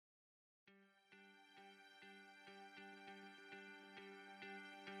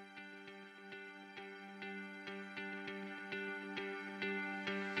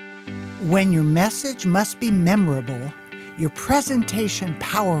When your message must be memorable, your presentation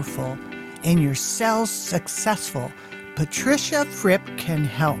powerful, and your sales successful, Patricia Fripp can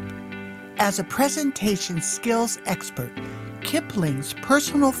help. As a presentation skills expert, Kipling's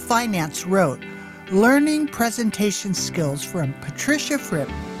Personal Finance wrote, "Learning presentation skills from Patricia Fripp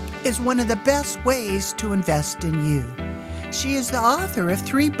is one of the best ways to invest in you." She is the author of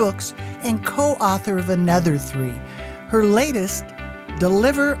 3 books and co-author of another 3. Her latest,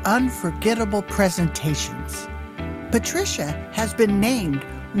 Deliver Unforgettable Presentations. Patricia has been named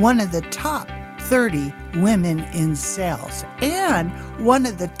one of the top 30 women in sales and one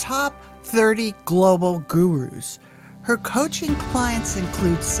of the top 30 global gurus. Her coaching clients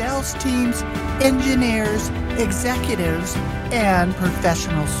include sales teams, engineers, executives, and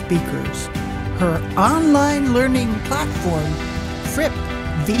professional speakers. Her online learning platform, Fripp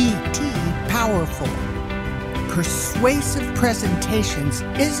VT Powerful Persuasive Presentations,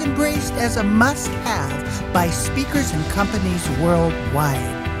 is embraced as a must-have by speakers and companies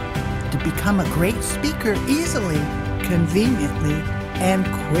worldwide to become a great speaker easily, conveniently, and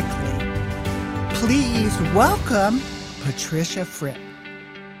quickly. Please welcome Patricia Fripp.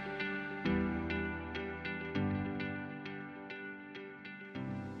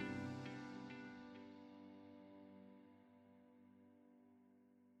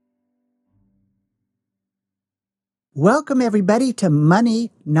 Welcome, everybody, to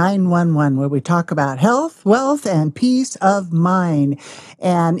Money 911, where we talk about health, wealth, and peace of mind.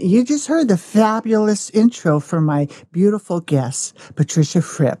 And you just heard the fabulous intro from my beautiful guest, Patricia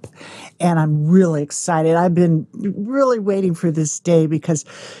Fripp. And I'm really excited. I've been really waiting for this day because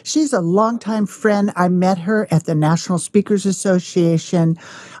she's a longtime friend. I met her at the National Speakers Association.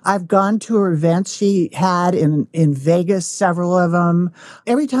 I've gone to her events she had in Vegas, several of them.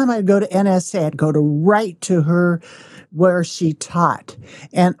 Every time I'd go to NSA, I'd go right to her where she taught.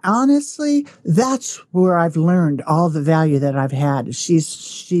 And honestly, that's where I've learned all the value that I've had.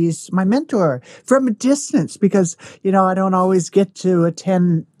 She's my mentor from a distance because, I don't always get to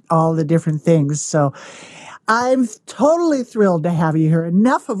attend all the different things. So I'm totally thrilled to have you here.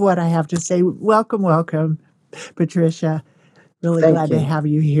 Enough of what I have to say. Welcome, Patricia. Really glad to have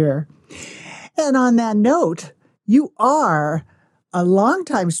you here. And on that note, you are a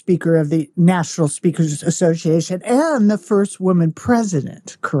longtime speaker of the National Speakers Association and the first woman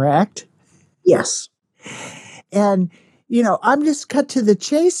president, correct? Yes. And, I'm just cut to the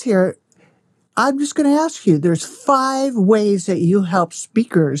chase here. I'm just going to ask you, there's 5 ways that you help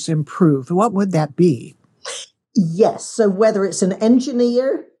speakers improve. What would that be? Yes. So whether it's an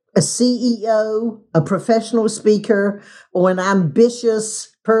engineer, a CEO, a professional speaker, or an ambitious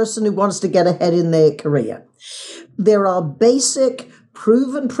person who wants to get ahead in their career, there are basic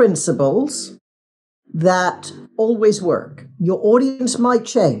proven principles that always work. Your audience might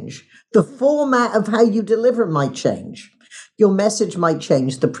change. The format of how you deliver might change. Your message might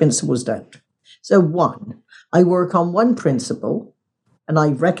change. The principles don't. So 1, I work on one principle, and I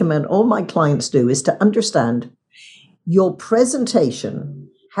recommend all my clients do, is to understand your presentation,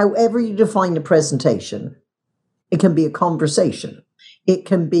 however you define a presentation. It can be a conversation. It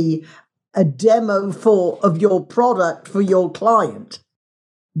can be a demo of your product for your client.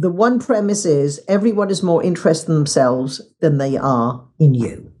 The one premise is everyone is more interested in themselves than they are in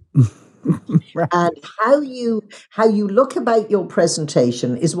you. Right. And how you look about your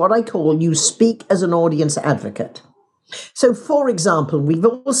presentation is what I call you speak as an audience advocate. So, for example, we've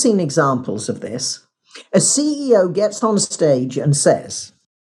all seen examples of this. A CEO gets on stage and says,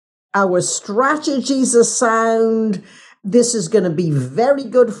 "Our strategies are sound. This is going to be very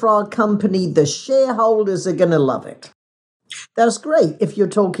good for our company. The shareholders are going to love it." That's great if you're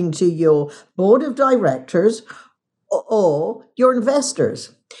talking to your board of directors or your investors.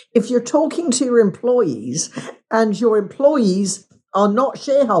 If you're talking to your employees and your employees are not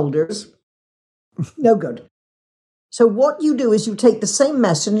shareholders, no good. So what you do is you take the same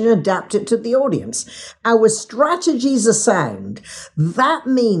message and adapt it to the audience. Our strategies are sound. That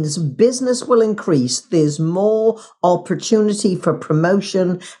means business will increase. There's more opportunity for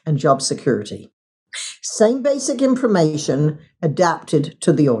promotion and job security. Same basic information adapted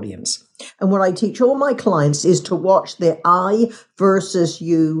to the audience. And what I teach all my clients is to watch their I versus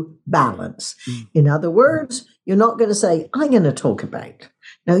you balance. In other words, you're not going to say, "I'm going to talk about."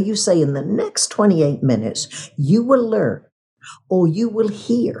 No, you say, in the next 28 minutes, you will learn, or you will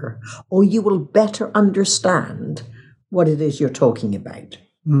hear, or you will better understand what it is you're talking about.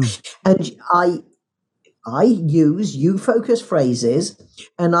 And I use you-focused phrases,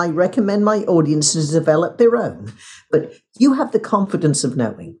 and I recommend my audiences develop their own. But you have the confidence of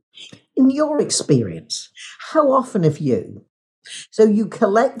knowing, in your experience, how often have you So you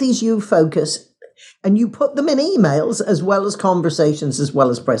collect these you focus and you put them in emails as well as conversations, as well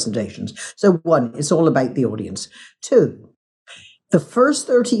as presentations. So one, it's all about the audience. Two, the first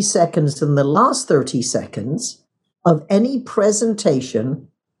 30 seconds and the last 30 seconds of any presentation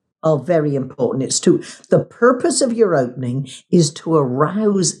are very important. The purpose of your opening is to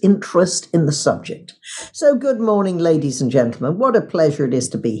arouse interest in the subject. So good morning, ladies and gentlemen. What a pleasure it is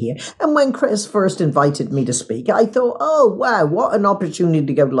to be here. And when Kris first invited me to speak, I thought, oh, wow, what an opportunity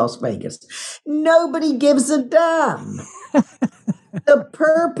to go to Las Vegas. Nobody gives a damn. The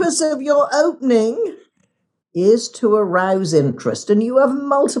purpose of your opening is to arouse interest. And you have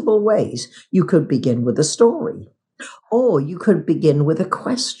multiple ways. You could begin with a story, or you could begin with a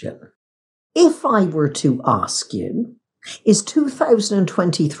question. If I were to ask you, is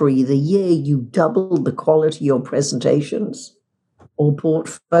 2023 the year you doubled the quality of your presentations or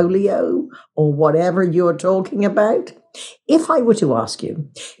portfolio or whatever you're talking about? If I were to ask you,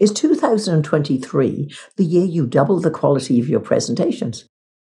 is 2023 the year you doubled the quality of your presentations?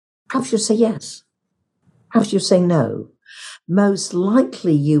 Perhaps you say yes. Perhaps you say no. Most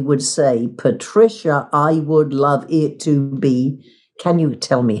likely you would say, Patricia, I would love it to be. Can you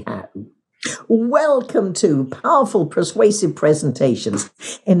tell me how? Welcome to Powerful Persuasive Presentations.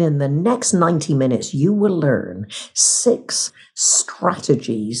 And in the next 90 minutes, you will learn 6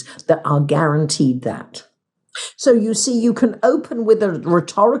 strategies that are guaranteed that. So you see, you can open with a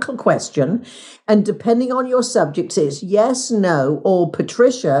rhetorical question, and depending on your subject, it's yes, no, or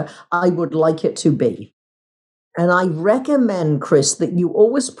Patricia, I would like it to be. And I recommend, Kris, that you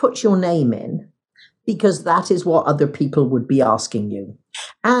always put your name in, because that is what other people would be asking you.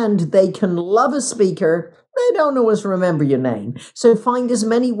 And they can love a speaker, they don't always remember your name. So find as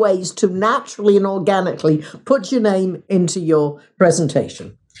many ways to naturally and organically put your name into your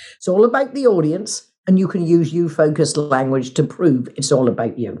presentation. It's all about the audience, and you can use you-focused language to prove it's all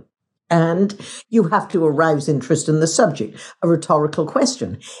about you. And you have to arouse interest in the subject, a rhetorical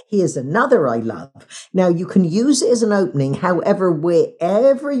question. Here's another I love. Now, you can use it as an opening, however,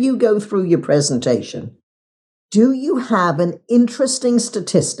 wherever you go through your presentation. Do you have an interesting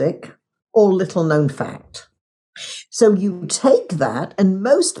statistic or little-known fact? So you take that, and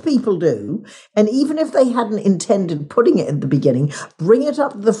most people do, and even if they hadn't intended putting it at the beginning, bring it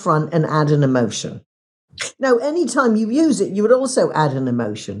up to the front and add an emotion. Now, anytime you use it, you would also add an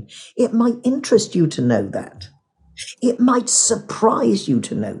emotion. It might interest you to know that. It might surprise you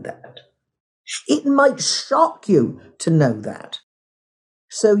to know that. It might shock you to know that.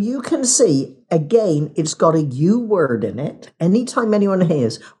 So you can see, again, it's got a you word in it. Anytime anyone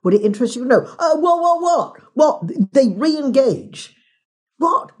hears, would it interest you? No. Oh, what? They re-engage.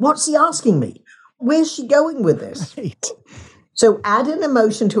 What? What's he asking me? Where's she going with this? Right. So add an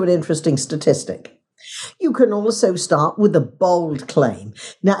emotion to an interesting statistic. You can also start with a bold claim.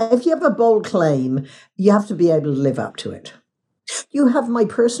 Now, if you have a bold claim, you have to be able to live up to it. You have my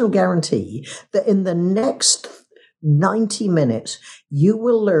personal guarantee that in the next 90 minutes, you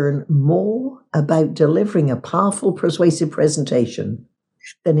will learn more about delivering a powerful, persuasive presentation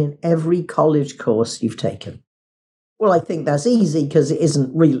than in every college course you've taken. Well, I think that's easy because it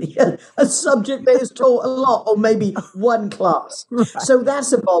isn't really a subject that is taught a lot, or maybe one class. Right. So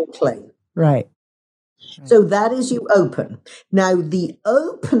that's a bold claim. Right. So that is you open. Now, the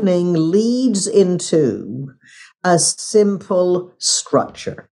opening leads into a simple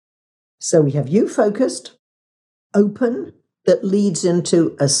structure. So we have you focused, open, that leads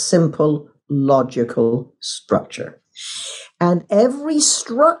into a simple logical structure. And every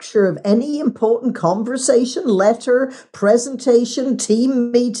structure of any important conversation, letter, presentation,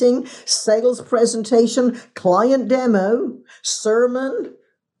 team meeting, sales presentation, client demo, sermon,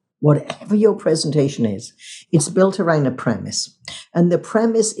 whatever your presentation is, it's built around a premise. And the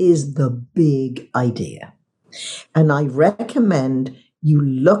premise is the big idea. And I recommend you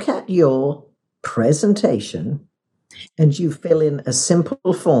look at your presentation and you fill in a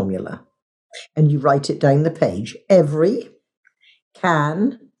simple formula and you write it down the page. Every,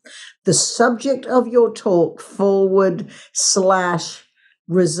 can, the subject of your talk, forward /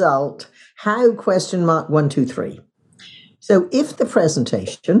 result, how, ? 1, 2, 3. So if the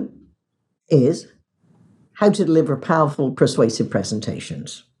presentation is how to deliver powerful, persuasive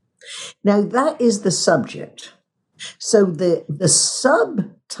presentations. Now that is the subject. So the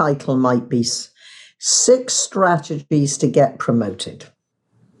subtitle might be 6 strategies to get promoted.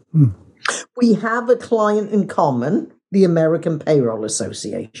 We have a client in common, the American Payroll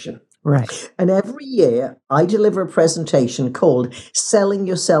Association. Right. And every year I deliver a presentation called Selling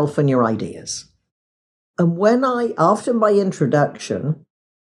Yourself and Your Ideas. And after my introduction,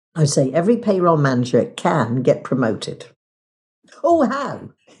 I say every payroll manager can get promoted. Oh, how?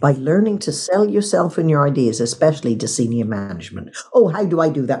 By learning to sell yourself and your ideas, especially to senior management. Oh, how do I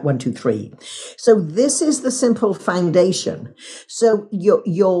do that? 1, 2, 3. So this is the simple foundation. So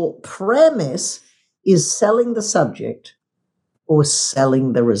your premise is selling the subject or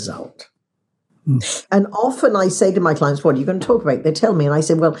selling the result. And often I say to my clients, what are you going to talk about? They tell me, and I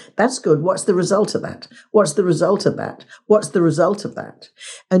say, well, that's good. What's the result of that? What's the result of that? What's the result of that?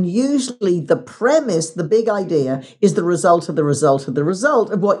 And usually the premise, the big idea, is the result of the result of the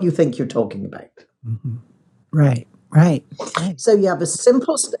result of what you think you're talking about. Mm-hmm. Right. Right. So you have a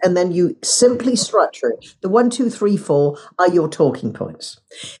simple, and then you simply structure it. The 1, 2, 3, 4 are your talking points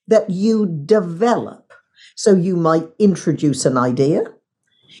that you develop. So you might introduce an idea,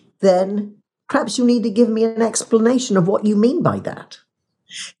 then perhaps you need to give me an explanation of what you mean by that.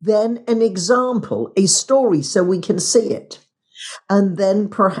 Then an example, a story, so we can see it. And then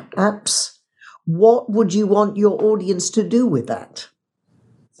perhaps, what would you want your audience to do with that?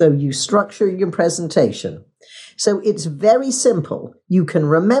 So you structure your presentation. So it's very simple. You can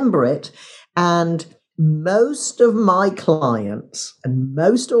remember it. And most of my clients and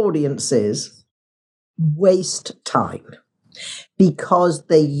most audiences waste time, because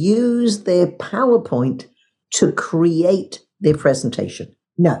they use their PowerPoint to create their presentation.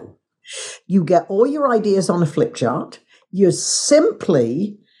 No, you get all your ideas on a flip chart. You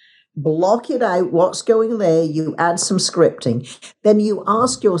simply block it out, what's going there. You add some scripting. Then you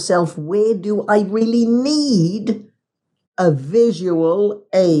ask yourself, where do I really need a visual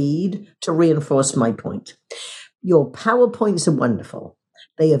aid to reinforce my point? Your PowerPoints are wonderful.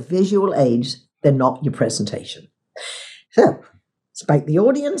 They are visual aids. They're not your presentation. So it's about the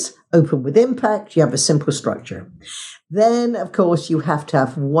audience, open with impact. You have a simple structure. Then, of course, you have to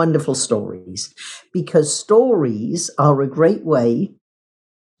have wonderful stories, because stories are a great way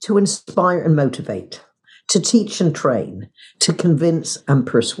to inspire and motivate, to teach and train, to convince and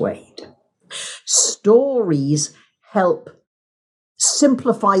persuade. Stories help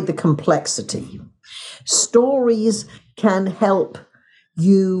simplify the complexity. Stories can help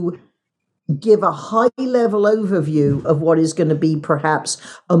you give a high-level overview of what is going to be perhaps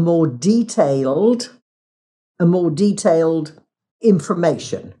a more detailed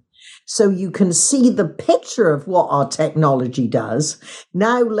information. So you can see the picture of what our technology does.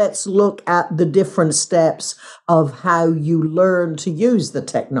 Now let's look at the different steps of how you learn to use the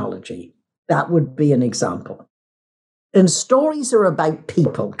technology. That would be an example. And stories are about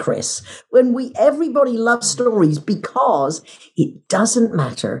people, Kris. Everybody loves stories because it doesn't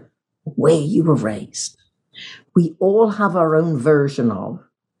matter where you were raised. We all have our own version of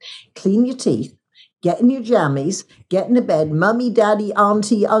clean your teeth, get in your jammies, get into bed, mummy, daddy,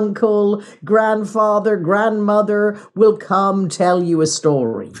 auntie, uncle, grandfather, grandmother will come tell you a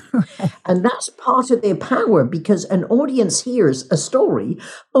story. And that's part of their power, because an audience hears a story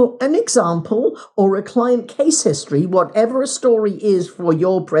or an example or a client case history, whatever a story is for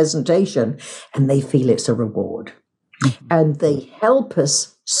your presentation, and they feel it's a reward. And they help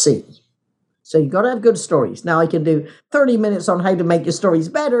us see. So you've got to have good stories. Now I can do 30 minutes on how to make your stories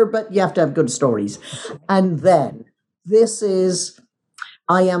better, but you have to have good stories. And then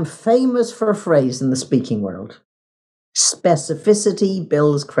I am famous for a phrase in the speaking world: specificity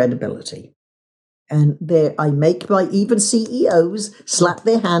builds credibility. And even CEOs slap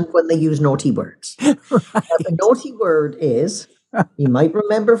their hand when they use naughty words. Right. The naughty word is, you might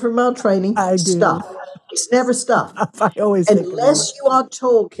remember from our training, stuff. It's never stuff. Unless you are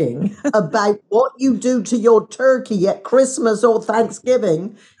talking about what you do to your turkey at Christmas or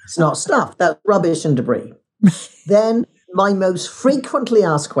Thanksgiving, it's not stuff. That's rubbish and debris. Then my most frequently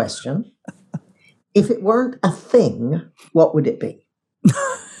asked question: if it weren't a thing, what would it be?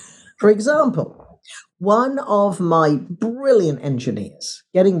 For example, one of my brilliant engineers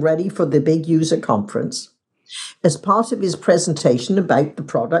getting ready for the big user conference, as part of his presentation about the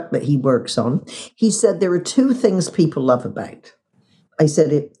product that he works on, he said there are 2 things people love about. I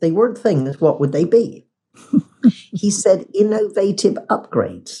said, if they weren't things, what would they be? He said, innovative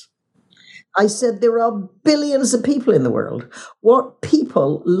upgrades. I said, there are billions of people in the world. What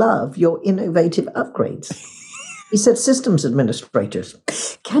people love your innovative upgrades? He said, systems administrators.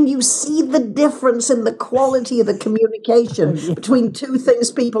 Can you see the difference in the quality of the communication between 2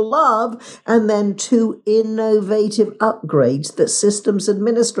 things people love and then 2 innovative upgrades that systems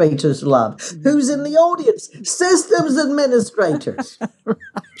administrators love? Who's in the audience? Systems administrators. Right.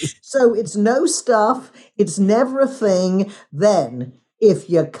 So it's no stuff. It's never a thing. Then if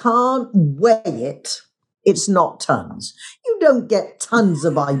you can't weigh it, it's not tons. You don't get tons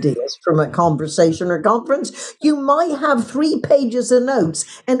of ideas from a conversation or conference. You might have 3 pages of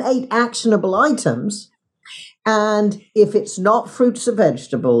notes and 8 actionable items, And if it's not fruits or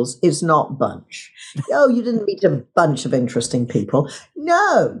vegetables, it's not bunch. Oh, you didn't meet a bunch of interesting people.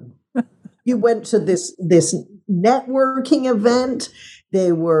 No, you went to this networking event.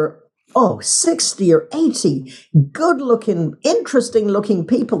 There were 60 or 80 good-looking, interesting-looking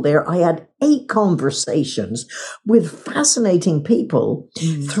people there. I had 8 conversations with fascinating people.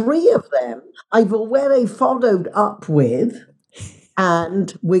 3 of them I've already followed up with,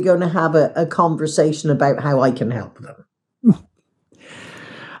 and we're going to have a conversation about how I can help them.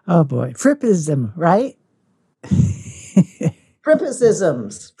 Oh, boy. Frippism, right?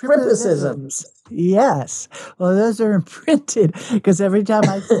 Frippisms. Yes. Well, those are imprinted because every time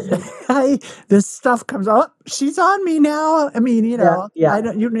this stuff comes up, she's on me now. I mean, Yeah. I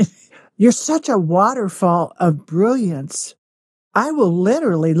don't. You're such a waterfall of brilliance. I will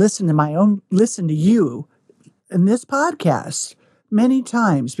literally listen to you in this podcast many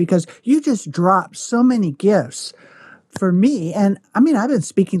times because you just drop so many gifts for me. And I mean, I've been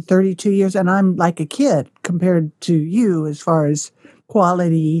speaking 32 years and I'm like a kid compared to you as far as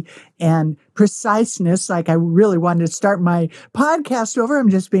quality and preciseness. Like I really wanted to start my podcast over. I'm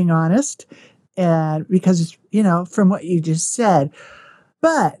just being honest. And because, from what you just said,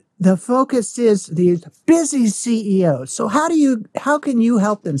 but the focus is these busy CEOs. So how can you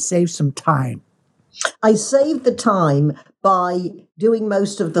help them save some time? I save the time by doing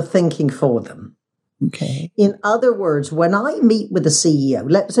most of the thinking for them. Okay. In other words, when I meet with a CEO,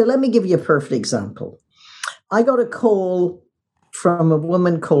 let me give you a perfect example. I got a call from a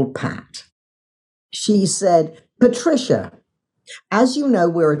woman called Pat. She said, Patricia, as you know,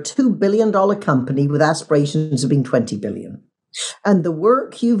 we're a $2 billion company with aspirations of being $20 billion. And the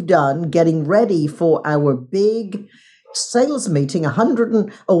work you've done getting ready for our big sales meeting,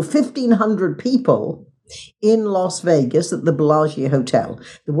 1,500 people in Las Vegas at the Bellagio Hotel.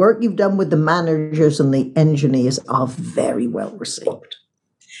 The work you've done with the managers and the engineers are very well received.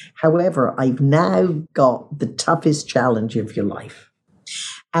 However, I've now got the toughest challenge of your life.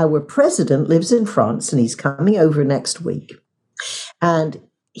 Our president lives in France and he's coming over next week. And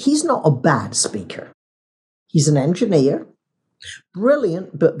he's not a bad speaker. He's an engineer,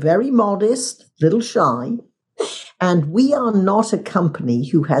 brilliant, but very modest, little shy. And we are not a company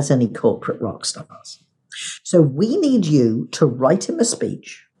who has any corporate rock stars. So we need you to write him a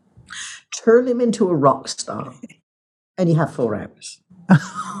speech, turn him into a rock star, and you have 4 hours.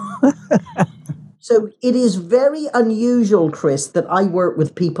 So it is very unusual, Kris, that I work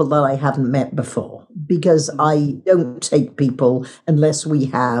with people that I haven't met before because I don't take people unless we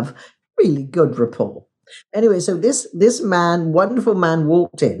have really good rapport. Anyway, so this man, wonderful man,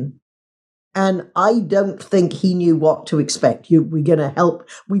 walked in. And I don't think he knew what to expect. We're going to help.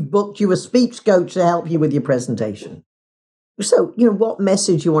 We booked you a speech coach to help you with your presentation. So, what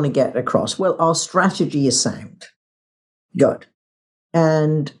message you want to get across? Well, our strategy is sound. Good.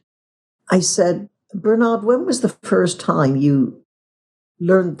 And I said, Bernard, when was the first time you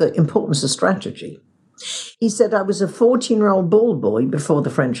learned the importance of strategy? He said, I was a 14-year-old ball boy before the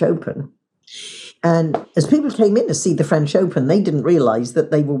French Open. And as people came in to see the French Open, they didn't realize that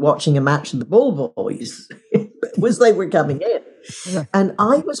they were watching a match of the ball boys as they were coming in. Yeah. And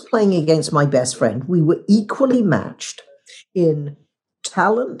I was playing against my best friend. We were equally matched in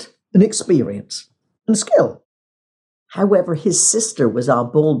talent and experience and skill. However, his sister was our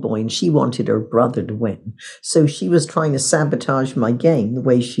ball boy and she wanted her brother to win. So she was trying to sabotage my game the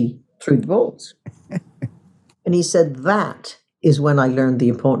way she threw the balls. And he said that is when I learned the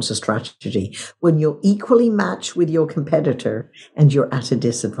importance of strategy, when you're equally matched with your competitor and you're at a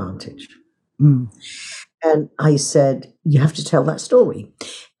disadvantage. And I said, you have to tell that story.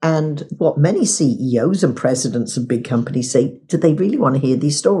 And what many CEOs and presidents of big companies say, do they really want to hear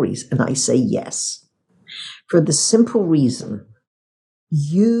these stories? And I say yes, for the simple reason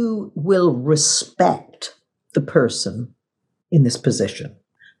you will respect the person in this position,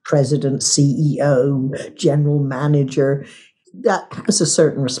 president, CEO, general manager. That has a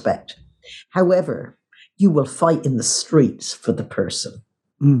certain respect. However, you will fight in the streets for the person.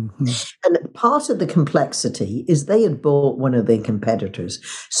 Mm-hmm. And part of the complexity is they had bought one of their competitors.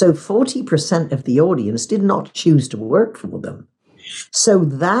 So 40% of the audience did not choose to work for them. So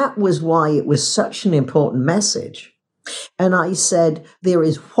that was why it was such an important message. And I said, there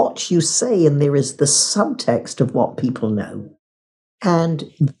is what you say and there is the subtext of what people know.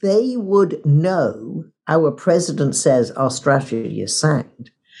 And they would know. Our president says our strategy is sound.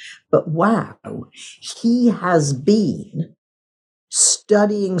 But wow, he has been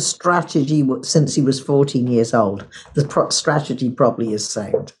studying strategy since he was 14 years old. The strategy probably is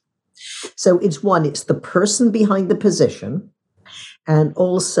sound. So it's the person behind the position. And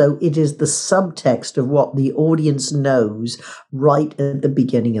also, it is the subtext of what the audience knows right at the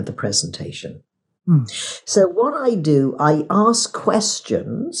beginning of the presentation. So what I do, I ask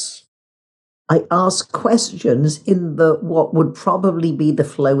questions in the what would probably be the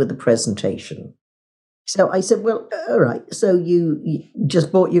flow of the presentation. So I said, well, all right, so you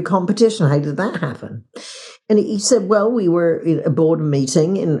just bought your competition. How did that happen? And he said, well, we were in a board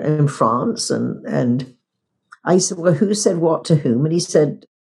meeting in France. And I said, well, who said what to whom? And he said,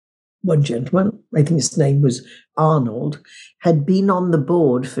 one gentleman, I think his name was Arnold, had been on the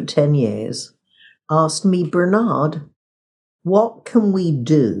board for 10 years, asked me, Bernard, what can we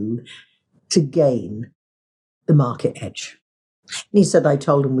do to gain the market edge? And he said, I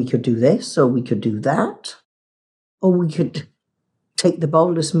told him we could do this, or we could do that, or we could take the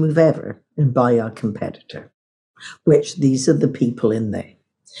boldest move ever and buy our competitor, which these are the people in there.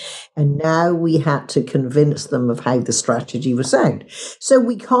 And now we had to convince them of how the strategy was sound. So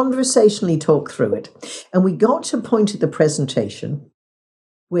we conversationally talked through it. And we got to a point of the presentation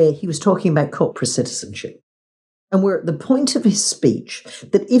where he was talking about corporate citizenship. And we're at the point of his speech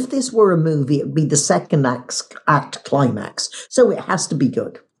that if this were a movie, it would be the second act climax. So it has to be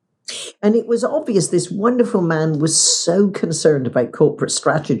good. And it was obvious this wonderful man was so concerned about corporate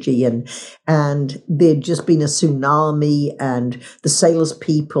strategy, and there'd just been a tsunami, and the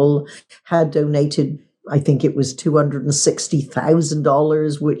salespeople had donated, I think it was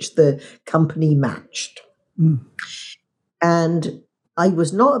 $260,000, which the company matched. And I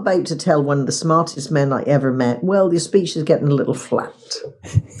was not about to tell one of the smartest men I ever met, well, your speech is getting a little flat.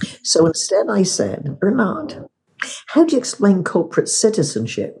 So instead I said, Bernard, how do you explain corporate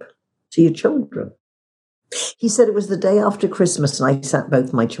citizenship to your children? He said it was the day after Christmas and I sat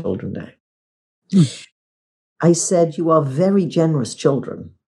both my children down. I said, you are very generous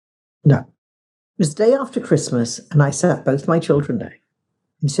children. No. It was the day after Christmas and I sat both my children down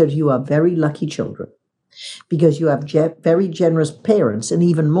and said, you are very lucky children because you have very generous parents and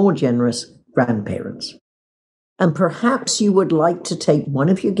even more generous grandparents. And perhaps you would like to take one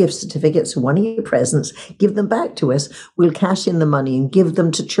of your gift certificates, one of your presents, give them back to us. We'll cash in the money and give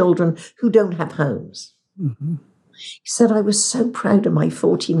them to children who don't have homes. He said, I was so proud of my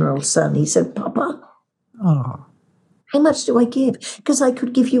 14-year-old son. He said, Papa, how much do I give? Because I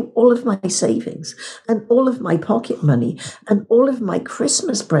could give you all of my savings and all of my pocket money and all of my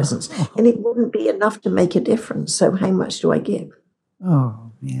Christmas presents, and it wouldn't be enough to make a difference. So how much do I give?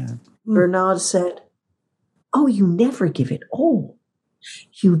 Oh, man. Bernard said, oh, you never give it all.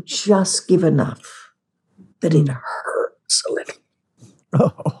 You just give enough that it hurts a little.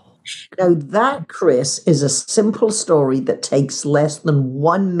 Now that, Kris, is a simple story that takes less than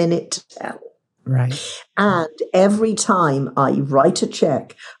 1 minute to tell. Right. And every time I write a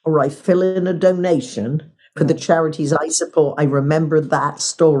check or I fill in a donation for the charities I support, I remember that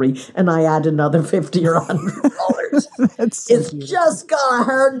story and I add another $50 or $100. It's just gonna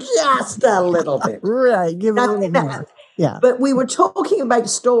hurt just a little bit. Right. Give it a little more. Yeah. But we were talking about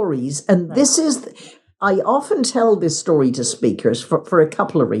stories, and this is, I often tell this story to speakers for a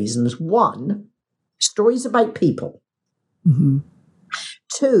couple of reasons. One, stories about people.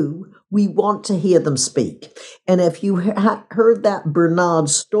 Two, we want to hear them speak. And if you heard that Bernard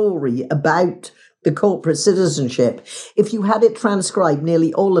story about the corporate citizenship, if you had it transcribed,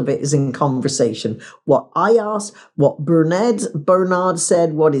 nearly all of it is in conversation. What I asked, what Bernard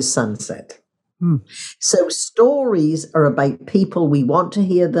said, what his son said. So stories are about people. We want to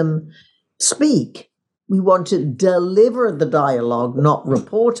hear them speak. We want to deliver the dialogue, not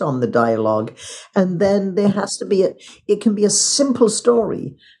report on the dialogue. And then there has to be it can be a simple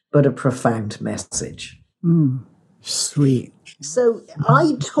story, but a profound message. Sweet. So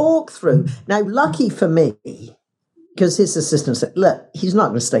I talk through. Now, lucky for me, because his assistant said, look, he's not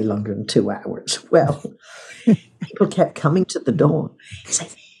going to stay longer than 2 hours. Well, people kept coming to the door. He said,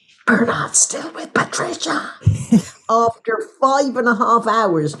 Bernard's still with Patricia. After 5.5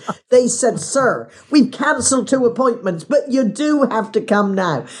 hours, they said, sir, we've cancelled 2 appointments, but you do have to come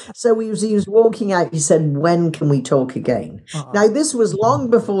now. So he was walking out. He said, when can we talk again? Now, this was long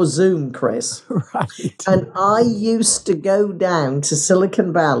before Zoom, Kris. Right. And I used to go down to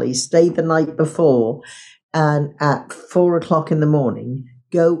Silicon Valley, stay the night before, and at 4:00 in the morning,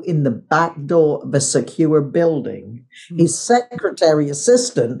 go in the back door of a secure building. His secretary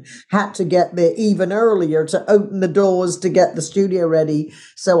assistant had to get there even earlier to open the doors to get the studio ready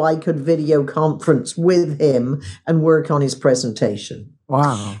so I could video conference with him and work on his presentation.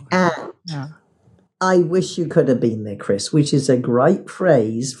 Wow. And I wish you could have been there, Kris, which is a great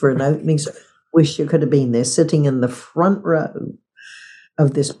phrase for an opening. Wish you could have been there, sitting in the front row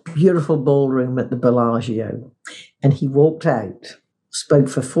of this beautiful ballroom at the Bellagio. And he walked out spoke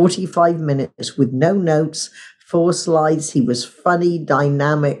for 45 minutes with no notes, 4 slides. He was funny,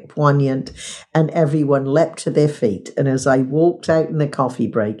 dynamic, poignant, and everyone leapt to their feet. And as I walked out in the coffee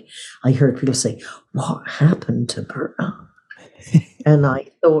break, I heard people say, "What happened to Bert?" And I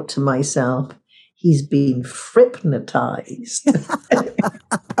thought to myself, he's been hypnotized.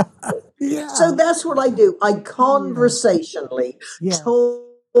 Yeah. So that's what I do. I conversationally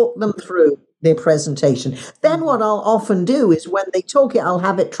talk them through their presentation. Then what I'll often do is when they talk it, I'll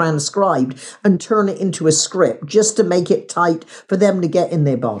have it transcribed and turn it into a script just to make it tight for them to get in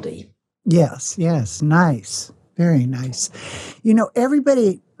their body. Yes, nice. Very nice.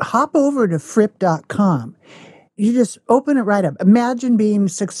 Everybody hop over to fripp.com. You just open it right up. Imagine being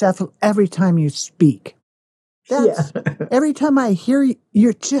successful every time you speak. Every time I hear you,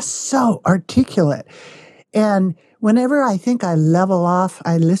 you're just so articulate. And whenever I think I level off,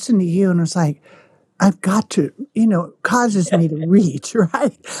 I listen to you and it's like, I've got to, causes me to reach,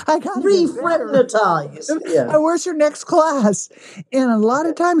 right? I got to re-hypnotize. Yeah. Where's your next class? And a lot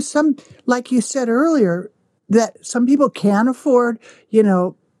of times like you said earlier, that some people can't afford,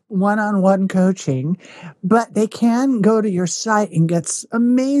 one-on-one coaching, but they can go to your site and get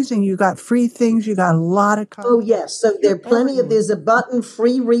amazing. You got free things. You got a lot of content. Oh, yes. So there's a button,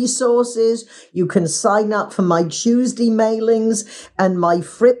 free resources. You can sign up for my Tuesday mailings and my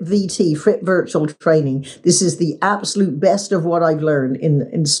Fripp VT, Fripp Virtual Training. This is the absolute best of what I've learned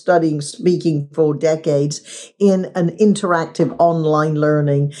in studying speaking for decades in an interactive online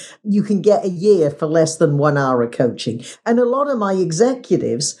learning. You can get a year for less than 1 hour of coaching. And a lot of my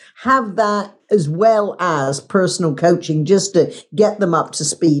executives have that as well as personal coaching just to get them up to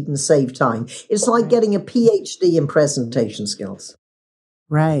speed and save time. It's like getting a PhD in presentation skills.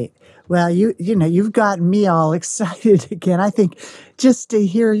 Right. Well, you've gotten me all excited again. I think just to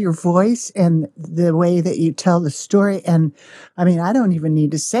hear your voice and the way that you tell the story. And I mean, I don't even need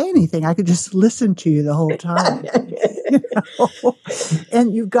to say anything. I could just listen to you the whole time.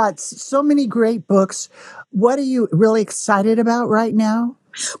 And you've got so many great books. What are you really excited about right now?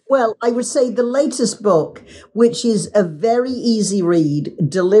 Well, I would say the latest book, which is a very easy read,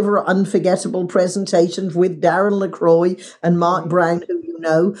 Deliver Unforgettable Presentations with Darren LaCroix and Mark Brown,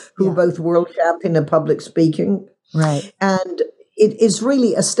 who are both world champion in public speaking. Right. And it is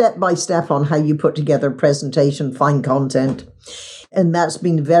really a step-by-step on how you put together a presentation, find content. And that's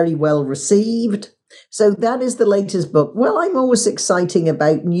been very well received. So that is the latest book. Well, I'm always exciting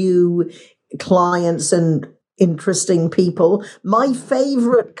about new clients and interesting people. My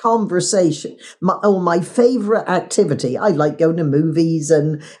favorite conversation, my favorite activity, I like going to movies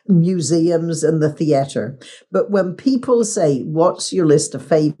and museums and the theater. But when people say, what's your list of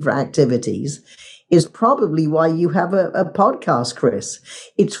favorite activities, is probably why you have a podcast, Kris.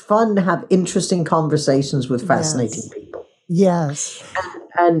 It's fun to have interesting conversations with fascinating people. Yes.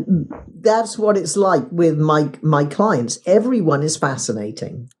 And that's what it's like with my clients. Everyone is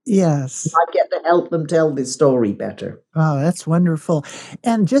fascinating. Yes. I get to help them tell this story better. Oh, that's wonderful.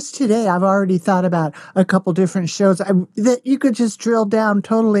 And just today, I've already thought about a couple different shows that you could just drill down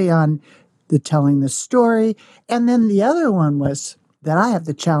totally on the telling the story. And then the other one was that I have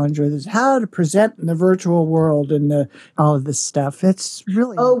the challenge with is how to present in the virtual world and all of this stuff. It's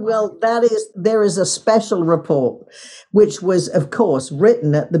really... Oh, well, there is a special report, which was, of course,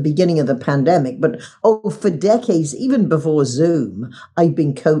 written at the beginning of the pandemic. But, for decades, even before Zoom, I've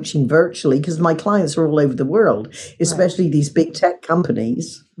been coaching virtually because my clients are all over the world, especially these big tech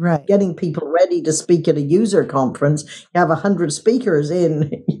companies. Right. Getting people ready to speak at a user conference. You have 100 speakers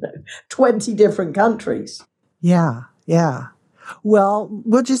in 20 different countries. Yeah. Well,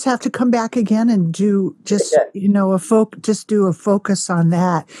 we'll just have to come back again and do just, do a focus on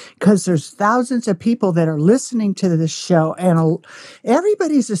that because there's thousands of people that are listening to this show and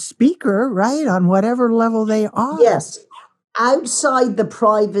everybody's a speaker, right? On whatever level they are. Yes. Outside the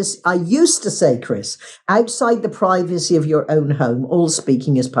privacy, I used to say, Kris, outside the privacy of your own home, all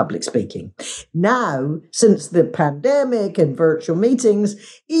speaking is public speaking. Now, since the pandemic and virtual meetings,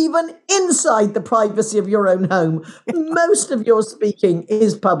 even inside the privacy of your own home, most of your speaking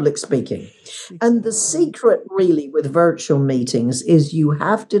is public speaking. And the secret really with virtual meetings is you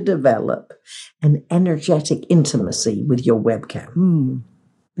have to develop an energetic intimacy with your webcam.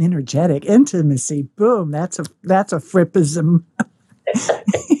 Energetic intimacy. Boom. That's a Frippism.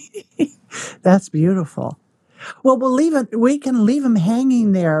 That's beautiful. Well, we can leave them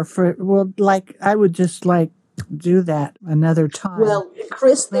hanging there I would just do that another time. Well,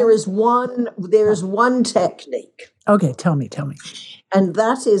 Kris, there is one technique. Okay. Tell me. And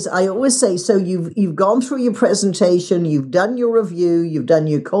that is, I always say, so you've gone through your presentation, you've done your review, you've done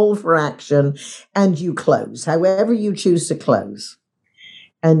your call for action, and you close, however you choose to close.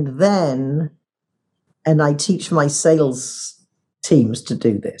 And I teach my sales teams to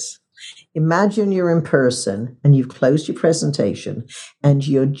do this. Imagine you're in person and you've closed your presentation and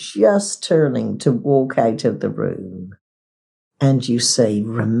you're just turning to walk out of the room. And you say,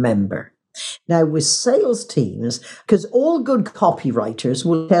 remember. Now, with sales teams, because all good copywriters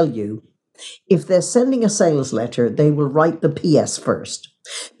will tell you, if they're sending a sales letter, they will write the PS first.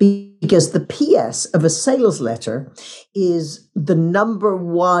 Because the PS of a sales letter is the number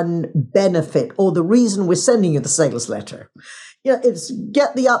one benefit or the reason we're sending you the sales letter. Yeah, it's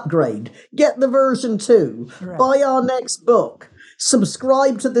get the upgrade, get the version 2, right. Buy our next book,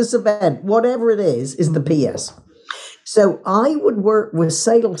 subscribe to this event, whatever it is the PS. So I would work with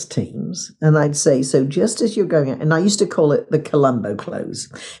sales teams and I'd say, so just as you're going, and I used to call it the Columbo close.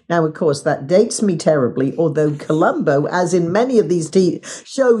 Now, of course, that dates me terribly, although Columbo, as in many of these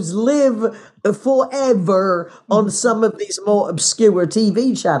shows, live forever on some of these more obscure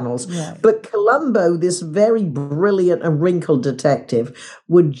TV channels. Yeah. But Columbo, this very brilliant and wrinkled detective,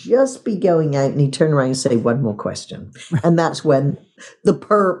 would just be going out and he'd turn around and say, one more question. And that's when the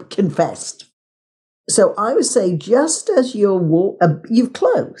perp confessed. So I would say, just as you've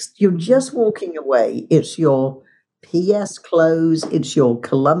closed, you're just walking away. It's your PS close, it's your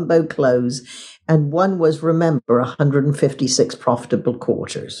Columbo close. And one was, remember, 156 profitable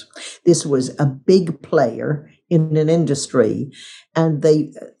quarters. This was a big player in an industry. And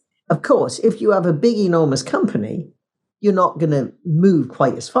they, of course, if you have a big, enormous company, you're not going to move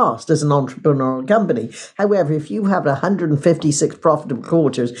quite as fast as an entrepreneurial company. However, if you have 156 profitable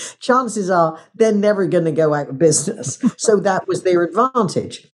quarters, chances are they're never going to go out of business. So that was their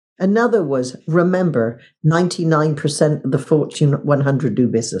advantage. Another was, remember, 99% of the Fortune 100 do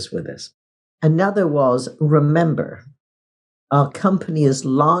business with us. Another was, remember, our company is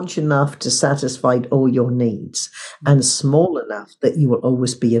large enough to satisfy all your needs and small enough that you will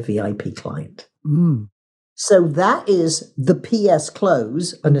always be a VIP client. Mm. So that is the PS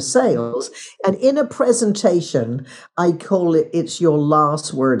close and a sales. And in a presentation, I call it, it's your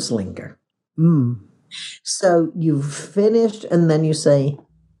last words linger. Mm. So you've finished and then you say,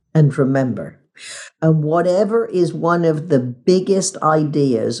 and remember. And whatever is one of the biggest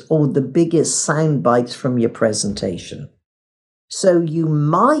ideas or the biggest sound bites from your presentation. So you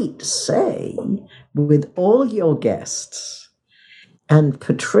might say with all your guests, and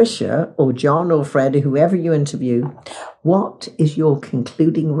Patricia or John or Fred, or whoever you interview, what is your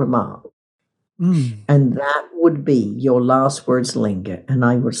concluding remark? Mm. And that would be your last words linger. And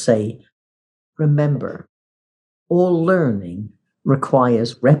I would say, remember, all learning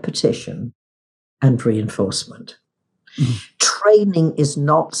requires repetition and reinforcement. Mm. Training is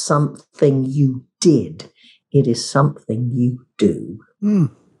not something you did. It is something you do.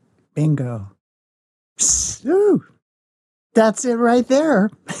 Mm. Bingo. Ooh. That's it right there.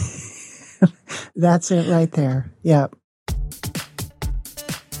 That's it right there. Yep.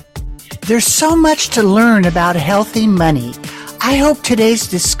 There's so much to learn about healthy money. I hope today's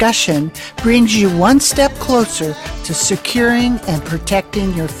discussion brings you one step closer to securing and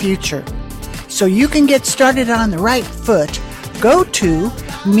protecting your future. So you can get started on the right foot, go to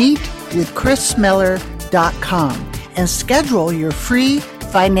meetwithkrismiller.com and schedule your free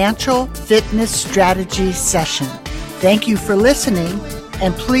financial fitness strategy session. Thank you for listening,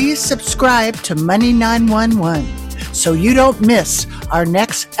 and please subscribe to Money 911 so you don't miss our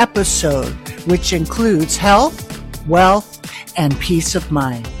next episode, which includes health, wealth, and peace of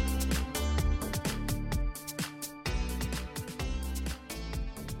mind.